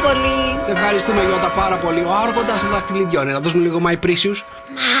 Ευχαριστώ πολύ. Σε ευχαριστούμε, Γιώτα, πάρα πολύ. Ο Άρχοντας των Δαχτυλιδιών. Να δώσουμε λίγο My Precious.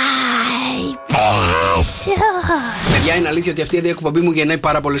 My precious. Παιδιά, είναι αλήθεια ότι αυτή η εκπομπή μου γεννάει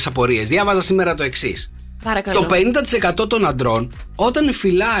πάρα πολλές απορίες. Διάβαζα σήμερα το εξής. Παρακαλώ. Το 50% των αντρών, όταν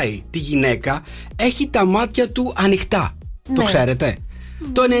φυλάει τη γυναίκα, έχει τα μάτια του ανοιχτά. Ναι. Το ξέρετε?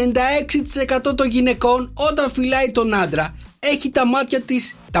 Το 96% των γυναικών, όταν φυλάει τον άντρα, έχει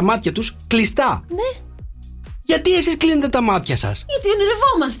τα μάτια τους κλειστά. Ναι. Γιατί εσείς κλείνετε τα μάτια σας? Γιατί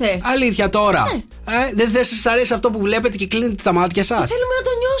ονειρευόμαστε. Αλήθεια τώρα? Ναι. Δεν σας αρέσει αυτό που βλέπετε και κλείνετε τα μάτια σας? Θέλουμε να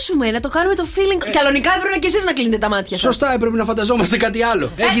το νιώσουμε, να το κάνουμε το feeling. Κανονικά έπρεπε και εσείς να κλείνετε τα μάτια σας. Σωστά, έπρεπε να φανταζόμαστε κάτι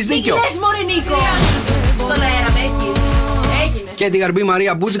άλλο. Έχεις δίκιο. Τι λες, μωρέ Νίκο? Στον αέρα με έχεις. Έγινε. Και την γαρμπή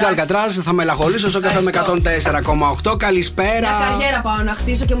Μαρία Μπούτσικα Αλκατράζ θα μελαγχολήσω στο καφέ με 104,8. Καλησπέρα. Μια καριέρα πάω να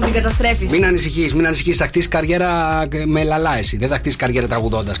χτίσω και μου την καταστρέφεις. Μην ανησυχείς, θα χτίσεις καριέρα με λαλά εσύ. Δεν θα χτίσεις καριέρα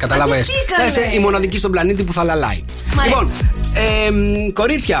τραγουδώντας. Καταλαβες? Θα είσαι η μοναδική στον πλανήτη που θα λαλάει. Λοιπόν,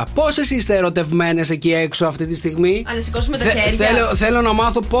 κορίτσια, πόσες είστε ερωτευμένες εκεί έξω αυτή τη στιγμή? Αν σηκώσουμε τα χέρια. Θέλω να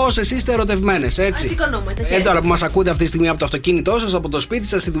μάθω πόσες είστε ερωτευμένες, έτσι. Σηκώνουμε τα χέρια. Τώρα που μας ακούτε αυτή τη στιγμή από το αυτοκίνητό σας, από το σπίτι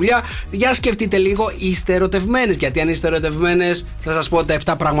σας, στη δουλειά, για σκεφτείτε λίγο, είστε ερωτευμένες? Γιατί αν είστε ερωτευμένες, θα σας πω τα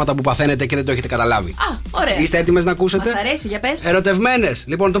 7 πράγματα που παθαίνετε και δεν το έχετε καταλάβει. Α, ωραία. Είστε έτοιμες να ακούσετε? Μας αρέσει, για πες. Ερωτευμένες.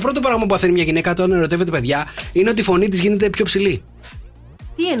 Λοιπόν, το πρώτο πράγμα που παθαίνει μια γυναίκα όταν ερωτεύεται, παιδιά, είναι ότι η φωνή της γίνεται πιο ψηλή.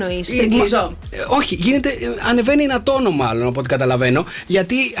 Τι εννοείς, τριγκλιζό? Όχι, ανεβαίνει ένα τόνο μάλλον από ό,τι καταλαβαίνω.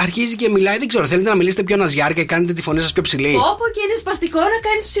 Γιατί αρχίζει και μιλάει, δεν ξέρω, θέλετε να μιλήσετε πιο ναζιάρ και κάνετε τη φωνή σας πιο ψηλή? Όπου και είναι σπαστικό να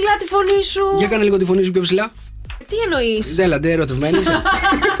κάνεις ψηλά τη φωνή σου. Για κάνε λίγο τη φωνή σου πιο ψηλά. Τι εννοείς? Δέλαντε, ερωτευμένη είσαι.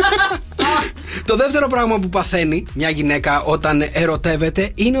 Το δεύτερο πράγμα που παθαίνει μια γυναίκα όταν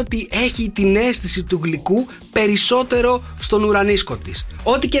ερωτεύεται είναι ότι έχει την αίσθηση του γλυκού περισσότερο στον ουρανίσκο της.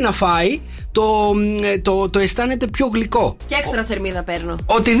 Ό,τι και να φάει, το αισθάνεται πιο γλυκό. Και έξτρα θερμίδα παίρνω.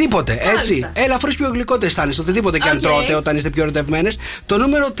 Οτιδήποτε, έτσι. Μάλιστα. Ελαφρώς πιο γλυκό το αισθάνεσαι. Οτιδήποτε και αν τρώτε όταν είστε πιο ερωτευμένες. Το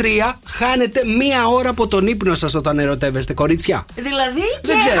νούμερο 3, χάνετε 1 ώρα από τον ύπνο σας όταν ερωτεύεστε, κορίτσια. Δηλαδή,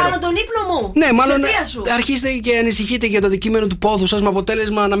 Δεν και ξέρω. χάνω τον ύπνο μου. Ναι, μάλλον σου. αρχίστε και ανησυχείτε για το αντικείμενο του πόθου σας με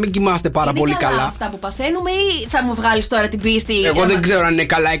αποτέλεσμα να μην κοιμάστε πάρα πολύ καλά. Αυτά που παθαίνουμε, ή θα μου βγάλεις τώρα την πίστη? Εγώ δεν ξέρω αν είναι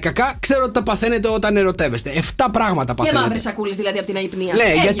καλά ή κακά. Ξέρω ότι τα παθαίνετε όταν ερωτεύεστε. 7 πράγματα παθαίνετε. Και μαύρες σακούλες δηλαδή από την αϊπνία.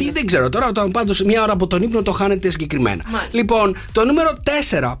 Ναι, γιατί δεν ξέρω τώρα. Πάντως 1 ώρα από τον ύπνο το χάνετε συγκεκριμένα. Μάλιστα. Λοιπόν, το νούμερο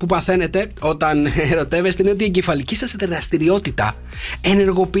 4 που παθαίνετε όταν ερωτεύεστε είναι ότι η εγκεφαλική σας δραστηριότητα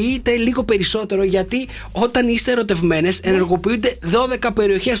ενεργοποιείται λίγο περισσότερο, γιατί όταν είστε ερωτευμένες ενεργοποιούνται 12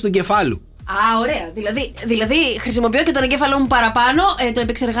 περιοχές του εγκεφάλου. Α, ωραία. Δηλαδή χρησιμοποιώ και τον εγκέφαλό μου παραπάνω, το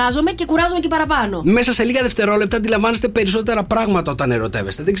επεξεργάζομαι και κουράζομαι και παραπάνω. Μέσα σε λίγα δευτερόλεπτα αντιλαμβάνεστε περισσότερα πράγματα όταν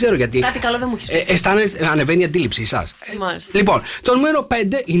ερωτεύεστε. Δεν ξέρω γιατί. Κάτι καλό δεν μου έχει πει. Αισθάνεστε, ανεβαίνει η αντίληψη σας. Μάλιστα. Λοιπόν, το νούμερο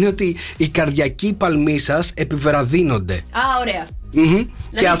 5 είναι ότι οι καρδιακοί παλμοί σας επιβραδύνονται. Α, ωραία. Mm-hmm.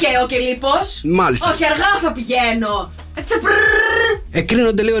 Δηλαδή και λίπος. Μάλιστα. Όχι, αργά θα πηγαίνω. Έτσι.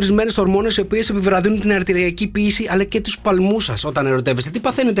 Εκρίνονται, λέει, ορισμένες ορμόνες οι οποίες επιβραδύνουν την αρτηριακή ποίηση αλλά και τους παλμούς σας όταν ερωτεύεστε. Τι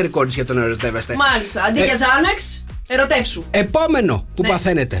παθαίνετε, ρε κορίτσια, όταν ερωτεύεστε? Μάλιστα. Αντί για Ζάναξ, ερωτεύσου. Επόμενο που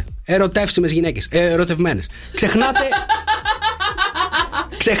παθαίνετε. Ερωτεύσιμες γυναίκες. Ερωτευμένες.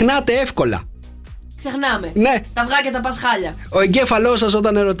 Ξεχνάτε εύκολα. Ξεχνάμε. Ναι. Τα αυγά και τα πασχάλια. Ο εγκέφαλός σας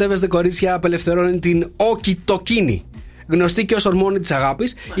όταν ερωτεύεστε, κορίτσια, απελευθερώνει την οκιτοκίνη, γνωστή και ως ορμόνη της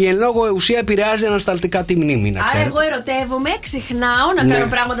αγάπης. Η εν λόγω ουσία επηρεάζει ανασταλτικά τη μνήμη, να ξέρετε. Άρα, εγώ ερωτεύομαι, ξεχνάω να κάνω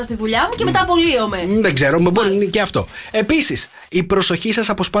πράγματα στη δουλειά μου και μετά απολύομαι. Δεν ξέρω, μπορεί να είναι και αυτό. Επίσης, η προσοχή σας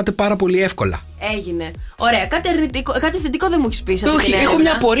αποσπάται πάρα πολύ εύκολα. Έγινε. Ωραία. Κάτι θετικό δεν μου έχει πει. Όχι, έχω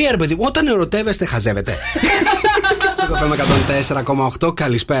μια απορία, ρε παιδί. Όταν ερωτεύεστε, χαζεύετε. Σοκαφέ με 104,8.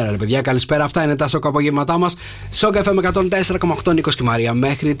 Καλησπέρα, ρε παιδιά. Καλησπέρα. Αυτά είναι τα σοκ απογεύματά μας. Σοκαφέ με 104,8. Νίκος και Μαρία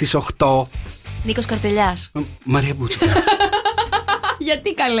μέχρι τις 8. Νίκος Καρτελιάς. Μαρία Μπούτσικα.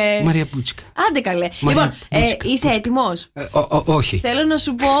 Γιατί καλέ. Μαρία Πούτσικα. Άντε καλέ. Λοιπόν, είσαι έτοιμος? Όχι. Θέλω να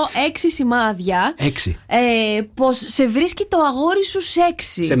σου πω 6 σημάδια. 6. Πως σε βρίσκει το αγόρι σου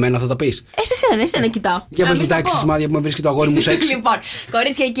σεξι. Σε μένα θα τα πεις? Σε σένα κοιτάω. Για πες με τα 6 σημάδια που με βρίσκει το αγόρι μου σεξι. Λοιπόν,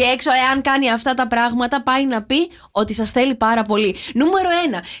 κορίτσια εκεί έξω, εάν κάνει αυτά τα πράγματα, πάει να πει ότι σας θέλει πάρα πολύ. Νούμερο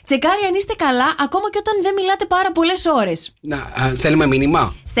 1. Τσεκάρει αν είστε καλά, ακόμα και όταν δεν μιλάτε πάρα πολλές ώρες. Στέλνουμε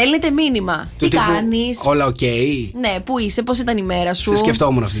μήνυμα. Στέλνετε μήνυμα. Τι κάνεις? Όλα οκ. Ναι, πού είσαι, πώς ήταν η μέρα σου? Σε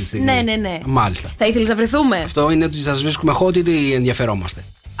σκεφτόμουν αυτή τη στιγμή. Ναι. Μάλιστα. Θα ήθελες να βρεθούμε? Αυτό είναι ότι σας βρίσκουμε hot ή ότι ενδιαφερόμαστε?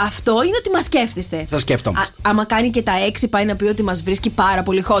 Αυτό είναι ότι μας σκέφτεστε. Θα σκεφτόμαστε. Άμα κάνει και τα 6, πάει να πει ότι μας βρίσκει πάρα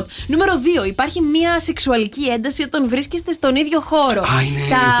πολύ hot. Νούμερο 2. Υπάρχει μια σεξουαλική ένταση όταν βρίσκεστε στον ίδιο χώρο.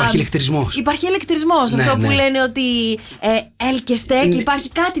 Υπάρχει ηλεκτρισμός. Υπάρχει ηλεκτρισμός. Αυτό που λένε ότι ελ και στέκ, υπάρχει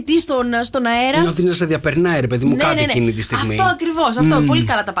κάτι στον αέρα. Νιώθει να σε διαπερνάει, ρε παιδί μου, κάτι εκείνη τη στιγμή. Αυτό ακριβώς. Αυτό. Πολύ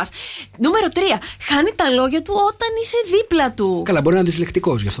καλά τα πας. Νούμερο 3. Χάνει τα λόγια του όταν είσαι δίπλα του. Καλά, μπορεί να είναι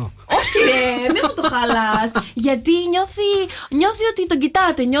δυσλεκτικός γι' αυτό. Όχι, ρε, μην μου το χαλάς. Γιατί νιώθει ότι τον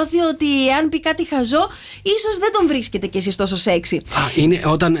κοιτάτε. Νιώθει ότι αν πει κάτι χαζό, ίσως δεν τον βρίσκετε κι εσείς τόσο σεξι. Είναι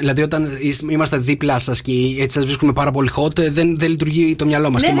όταν είμαστε δίπλα σας και έτσι σας βρίσκουμε πάρα πολύ hot, δεν λειτουργεί το μυαλό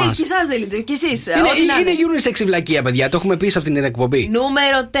μας. Ναι, και εσάς δεν λειτουργεί. Και εσείς. Είναι unisex βλακεία, παιδιά. Το έχουμε πει σε αυτήν την εκπομπή.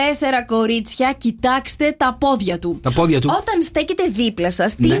 Νούμερο 4, κορίτσια, κοιτάξτε τα πόδια του. Τα πόδια του. Όταν στέκεται δίπλα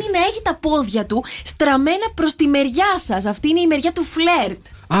σας, τείνει να έχει τα πόδια του στραμμένα προς τη μεριά σας. Αυτή είναι η μεριά του φλερτ.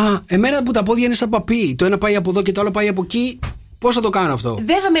 Εμένα που τα πόδια είναι σαν παπί. Το ένα πάει από εδώ και το άλλο πάει από εκεί. Πώς θα το κάνω αυτό?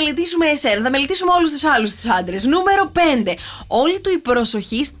 Δεν θα μελετήσουμε εσένα, θα μελετήσουμε όλους τους άλλους τους άντρες. Νούμερο 5. Όλη του η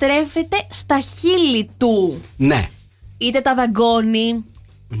προσοχή στρέφεται στα χείλη του. Ναι. Είτε τα δαγκώνει,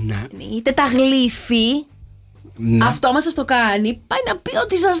 είτε τα γλύφει. Ναι. Αυτό μας σας το κάνει. Πάει να πει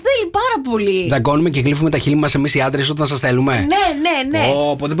ότι σας θέλει πάρα πολύ. Δαγκώνουμε και γλύφουμε τα χείλη μας εμείς οι άντρες όταν σας θέλουμε. Ναι.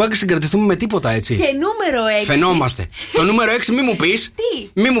 Δεν μπορούμε να συγκρατηθούμε με τίποτα έτσι. Και νούμερο 6. Φαινόμαστε. Το νούμερο 6 μη μου πεις.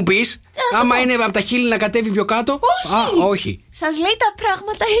 Τι? Μη μου πεις. Άμα είναι από τα χείλη να κατέβει πιο κάτω. Όχι. Σας λέει τα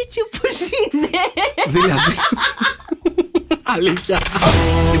πράγματα έτσι όπως είναι. Δηλαδή. Αλήθεια.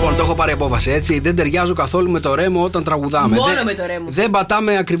 Λοιπόν, το έχω πάρει απόφαση έτσι. Δεν ταιριάζω καθόλου με το ρέμο όταν τραγουδάμε. Μόνο με το ρέμο. Δεν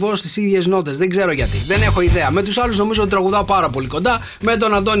πατάμε ακριβώς στις ίδιες νότες. Δεν ξέρω γιατί. Δεν έχω ιδέα. Με τους άλλους νομίζω ότι τραγουδάω πάρα πολύ κοντά. Με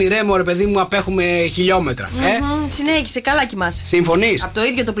τον Αντώνη Ρέμο, ρε παιδί μου, απέχουμε χιλιόμετρα. Συνέχισε, καλά κοιμάσαι. Συμφωνείς? Από το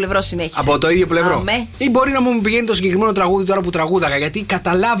ίδιο το πλευρό συνέχισε. Από το ίδιο πλευρό. Ή μπορεί να μου πηγαίνει το συγκεκριμένο τραγούδι τώρα που τραγούδαγα. Γιατί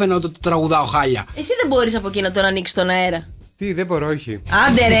καταλάβαινα ότι το τραγουδάω χάλια. Εσύ δεν μπορείς από εκεί να τον ανοίξει τον αέρα? Τι, δεν μπορώ, όχι.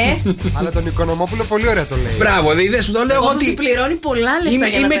 Άντε ρε. Αλλά τον Οικονομόπουλο πολύ ωραία το λέει. Μπράβο, είδες που το λέω ότι. Του πληρώνει πολλά λεφτά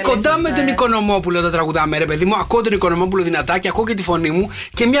για να είμαι κοντά με τον Οικονομόπουλο όταν τραγουδάμε, ρε παιδί μου. Ακούω τον Οικονομόπουλο δυνατά και ακούω και τη φωνή μου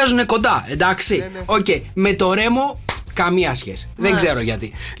και μοιάζουν κοντά, εντάξει. Οκ, με το ρέμο. Καμία σχέση. Δεν ξέρω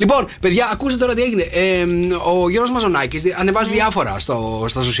γιατί. Λοιπόν, παιδιά, ακούστε τώρα τι έγινε. Ο Γιώργος Μαζονάκης ανεβάζει διάφορα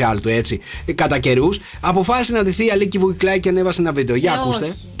στα social του έτσι, κατά καιρούς. Αποφάσισε να ντυθεί Αλίκη Βουικλάκη και ανέβασε ένα βίντεο. Για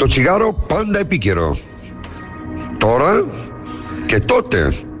ακούστε. Το τσιγάρο πάντα επίκαιρο. Τώρα και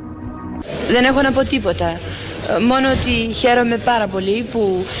τότε. Δεν έχω να πω τίποτα. Μόνο ότι χαίρομαι πάρα πολύ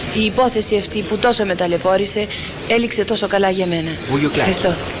που η υπόθεση αυτή που τόσο με ταλαιπώρησε έληξε τόσο καλά για μένα.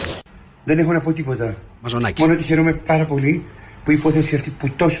 Ευχαριστώ. Δεν έχω να πω τίποτα. Μαζονάκης. Μόνο ότι χαίρομαι πάρα πολύ που η υπόθεση αυτή που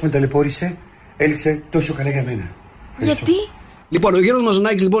τόσο με ταλαιπώρησε έληξε τόσο καλά για μένα. Γιατί? Λοιπόν, ο Γιώργος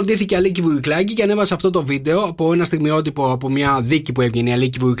Μαζονάκης λοιπόν ντύθηκε Αλίκη Βουικλάκη και ανέβασε αυτό το βίντεο από ένα στιγμιότυπο από μια δίκη που έβγαινε η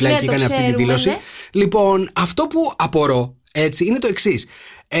Αλίκη Βουικλάκη και έκανε αυτή τη δήλωση. Ναι. Λοιπόν, αυτό που απορώ έτσι είναι το εξής.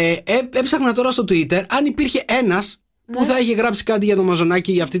 Έψαχνα τώρα στο Twitter αν υπήρχε ένας που θα είχε γράψει κάτι για τον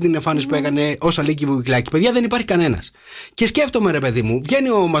Μαζονάκη για αυτή την εμφάνιση που έκανε ως Αλίκη Βουικλάκη. Παιδιά, δεν υπάρχει κανένας. Και σκέφτομαι, ρε παιδί μου, βγαίνει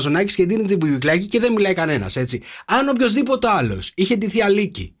ο Μαζονάκης και δίνει την Βουικλάκη και δεν μιλάει κανένας, έτσι. Αν οποιοδήποτε άλλος είχε ντυθεί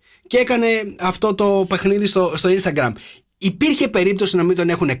Αλίκη και έκανε αυτό το παιχνίδι στο Instagram, υπήρχε περίπτωση να μην τον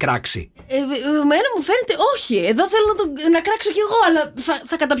έχουν κράξει? Εμένα μου φαίνεται όχι. Εδώ θέλω να κράξω κι εγώ, αλλά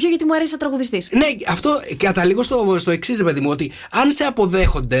θα καταπιώ γιατί μου αρέσει σαν τραγουδιστής. Ναι, αυτό καταλήγω στο εξής, ρε παιδί μου, ότι αν σε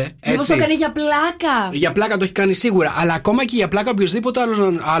αποδέχονται. Έτσι, το έκανε για πλάκα. Για πλάκα το έχει κάνει σίγουρα, αλλά ακόμα και για πλάκα οποιοδήποτε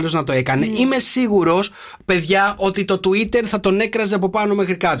άλλος να το έκανε, είμαι σίγουρος, παιδιά, ότι το Twitter θα τον έκραζε από πάνω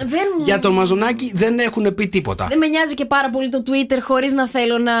μέχρι κάτω. Για τον Μαζονάκη δεν έχουν πει τίποτα. Δεν με νοιάζει και πάρα πολύ το Twitter χωρίς να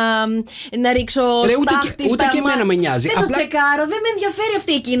θέλω να ρίξω στάχτη. Ούτε και εμένα με νοιάζει. Το τσεκάρω, δεν με ενδιαφέρει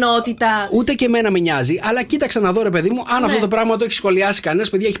αυτή η κοινότητα. Ούτε και εμένα με νοιάζει, αλλά κοίταξε να δω, ρε παιδί μου, αν αυτό το πράγμα το έχει σχολιάσει κανένα,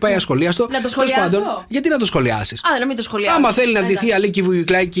 παιδιά, έχει πάει ασχολίαστο. Να το σχολιάσω. Γιατί να το σχολιάσεις? Να μην το σχολιάσω. Άμα θέλει να ντυθεί Αλίκη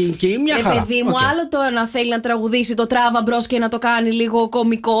Βουικλάκη και μια χαρά. Παιδί μου, άλλο τώρα να θέλει να τραγουδήσει το τράβα μπρος και να το κάνει λίγο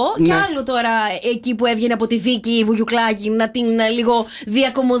κωμικό. Και άλλο τώρα εκεί που έβγαινε από τη δίκη η Βουικλάκη να την λίγο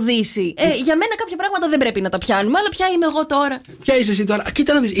διακομωδήσει. Για μένα κάποια πράγματα δεν πρέπει να τα πιάνουμε, αλλά ποια είμαι εγώ τώρα? Ποια είσαι εσύ τώρα?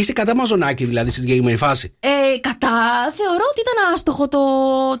 Κοίτα να δεις, είσαι κατά Μαζονάκη δηλαδή στην συγκεκριμένη φάση? Κατά. θεωρώ ότι ήταν άστοχο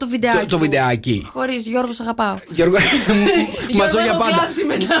το βιντεάκι. Το βιντεάκι. Χωρίς Γιώργο, σ' αγαπάω. Γιώργο, μαζώ για πάντα. Κλάψει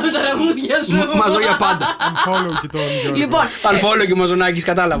μετά με τα τραγούδια σου. Μαζώ για πάντα. Unfollow και τον Γιώργο. Λοιπόν, Unfollow και Μαζονάκης,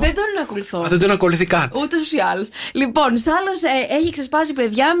 κατάλαβα. δεν τον ακολουθώ. Δεν τον ακολουθεί καν. Ούτως ή άλλως. Λοιπόν, Σάλλος έχει ξεσπάσει,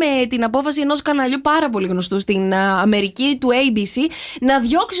 παιδιά, με την απόφαση ενός καναλιού πάρα πολύ γνωστού στην Αμερική, του ABC, να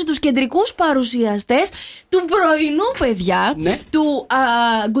διώξει τους κεντρικούς παρουσιαστές του πρωινού, παιδιά, ναι, του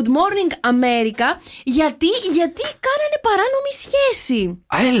Good Morning America, γιατί κάνανε παράνομη σχέση.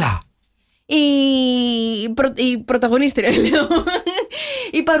 Έλα. Η πρωταγωνίστρια, λέω.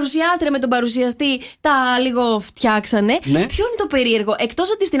 Η παρουσιάστρια με τον παρουσιαστή τα λίγο φτιάξανε. Ναι. Ποιο είναι το περίεργο?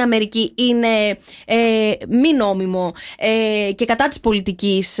 Εκτός ότι στην Αμερική είναι μη νόμιμο και κατά της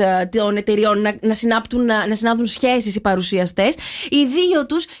πολιτικής των εταιριών να συνάδουν σχέσεις οι παρουσιαστές, οι δύο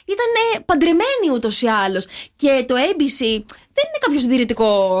τους ήταν παντρεμένοι ούτως ή άλλως. Και το ABC δεν είναι κάποιο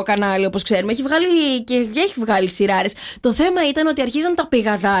συντηρητικό κανάλι, όπως ξέρουμε. Έχει βγάλει σειράρες. Το θέμα ήταν ότι αρχίζαν τα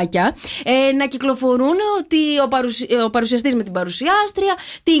πηγαδάκια να κυκλοφορούν ότι ο παρουσιαστής με την παρουσιάστρια,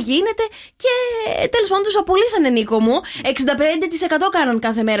 τι γίνεται. Και τέλος πάντων τους απολύσανε, Νίκο μου. 65% κάναν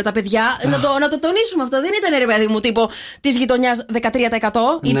κάθε μέρα τα παιδιά. Να το τονίσουμε αυτό. Δεν ήταν, ρε παιδί μου, τύπο της γειτονιάς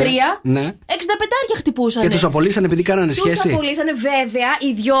 13% ή 3%. Ναι. 65% χτυπούσαν. Και τους απολύσανε επειδή κάνανε σχέση. Τους απολύσανε, βέβαια.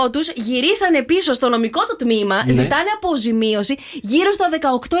 Οι δυο τους γυρίσανε πίσω στο νομικό το τμήμα. Ναι. Ζητάνε αποζημίωση. Γύρω στα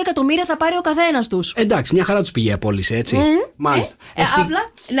 18 εκατομμύρια θα πάρει ο καθένας τους. Εντάξει, μια χαρά τους πήγε η απόλυση, έτσι. Μάλιστα.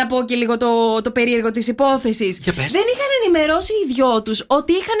 Απλά να πω και λίγο το περίεργο της υπόθεσης. Δεν είχαν ενημερώσει οι δυο τους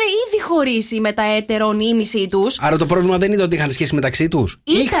ότι είχαν ήδη χωρίσει με τα έτερον ήμισή τους. Άρα το πρόβλημα δεν ήταν ότι είχαν σχέση μεταξύ τους.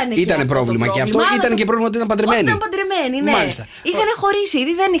 Ήταν πρόβλημα και αυτό. Ήταν και πρόβλημα ότι ήταν παντρεμένοι. Ήταν παντρεμένοι, ναι. Μάλιστα. Είχαν χωρίσει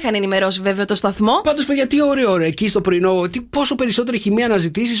ήδη, δεν είχαν ενημερώσει βέβαια το σταθμό. Πάντως, παιδιά, τι ωραίο εκεί στο πρωινό. Πόσο περισσότερη χημεία να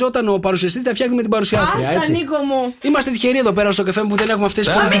ζητήσεις όταν ο παρουσιαστής τα φτιάχνει με την παρουσιάστρια. Άστα, Νίκο μου. Είμαστε τυχεροί εδώ πέρα στο καφέ που δεν έχουμε αυτές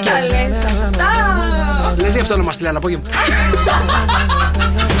τις πολιτικές. Λες γι' αυτό να μας στείλει ένα απόγευμα.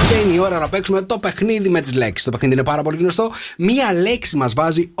 Και είναι η ώρα να παίξουμε το παιχνίδι με τις λέξεις. Το παιχνίδι είναι πάρα πολύ γνωστό. Μία λέξη μας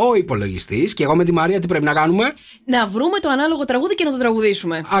βάζει ο υπολογιστής και εγώ με τη Μαρία τι πρέπει να κάνουμε? Να βρούμε το ανάλογο τραγούδι και να το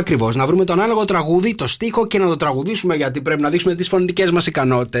τραγουδήσουμε. Ακριβώς, να βρούμε το ανάλογο τραγούδι, το στίχο και να το τραγουδήσουμε, γιατί πρέπει να δείξουμε τις φωνητικές μας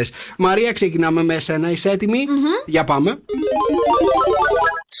ικανότητες. Μαρία, ξεκινάμε με εσένα. Είσαι έτοιμη? Για πάμε.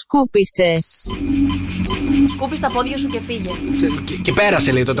 Σκούπισε. Σκούπι τα πόδια σου και φύγε. Και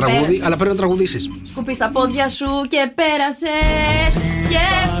πέρασε, λέει το τραγούδι, αλλά πρέπει να τραγουδήσεις. Σκούπι τα πόδια σου και πέρασες. Και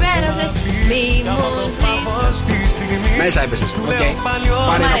πέρασες. Μη μου ζεις. Μέσα έπεσες. Οκ.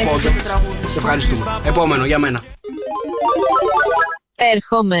 Πάρε ένα πόδι. Σε ευχαριστούμε. Επόμενο, για μένα.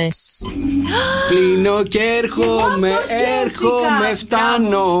 Έρχομαι. Κλείνω και έρχομαι,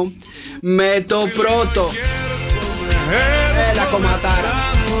 φτάνω με το πρώτο. Έλα κομματάρα.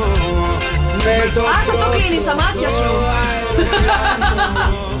 Ας αυτό κλείνεις τα μάτια σου.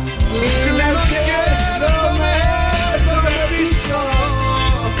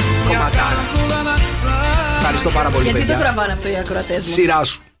 Κομματάρα. Ευχαριστώ πάρα πολύ, γιατί παιδιά. το τραβάνε αυτό οι ακροατές μου? Σειρά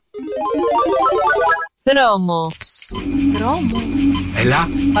σου. Δρόμο. Δρόμο. Έλα.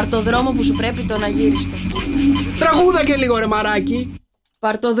 Πάρ' το δρόμο που σου πρέπει τον αγύριστο. Τραγούδα και λίγο, ρε μαράκι.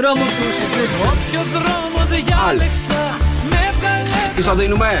 Πάρ' το δρόμο που σου πρέπει. Όποιο δρόμο διάλεξα με έβγαλε. Τι στο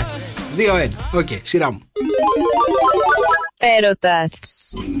δίνουμε? 2-1. Οκ, σειρά μου. Έρωτας.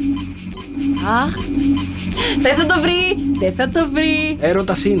 Αχ, δεν θα το βρει. Δεν θα το βρει.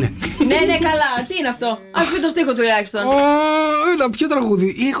 Έρωτας είναι. Ναι, καλά. Τι είναι αυτό? Ας πει το στίχο τουλάχιστον. Ένα πιο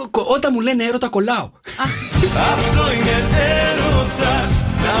τραγούδι. Όταν μου λένε έρωτα κολλάω. Αυτό είναι έρωτας.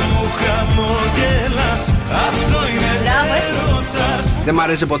 Να μου χαμογελάς. Αυτό είναι έρωτας. Δεν μ'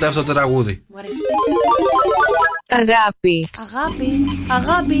 αρέσει ποτέ αυτό το τραγούδι. Μου αρέσει. Αγάπη.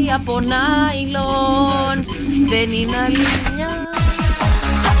 Αγάπη από νάιλον. Δεν είναι αλήθεια.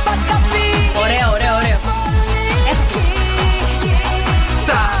 Ωραίο.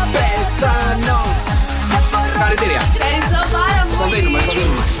 Θα πεθάνω. Συγχαρητήρια. Ευχαριστώ πάρα πολύ. Στο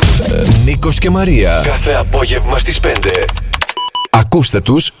δίνουμε. Νίκος και Μαρία. Κάθε απόγευμα στις 5. Ακούστε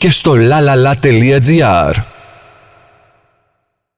τους και στο lalala.gr.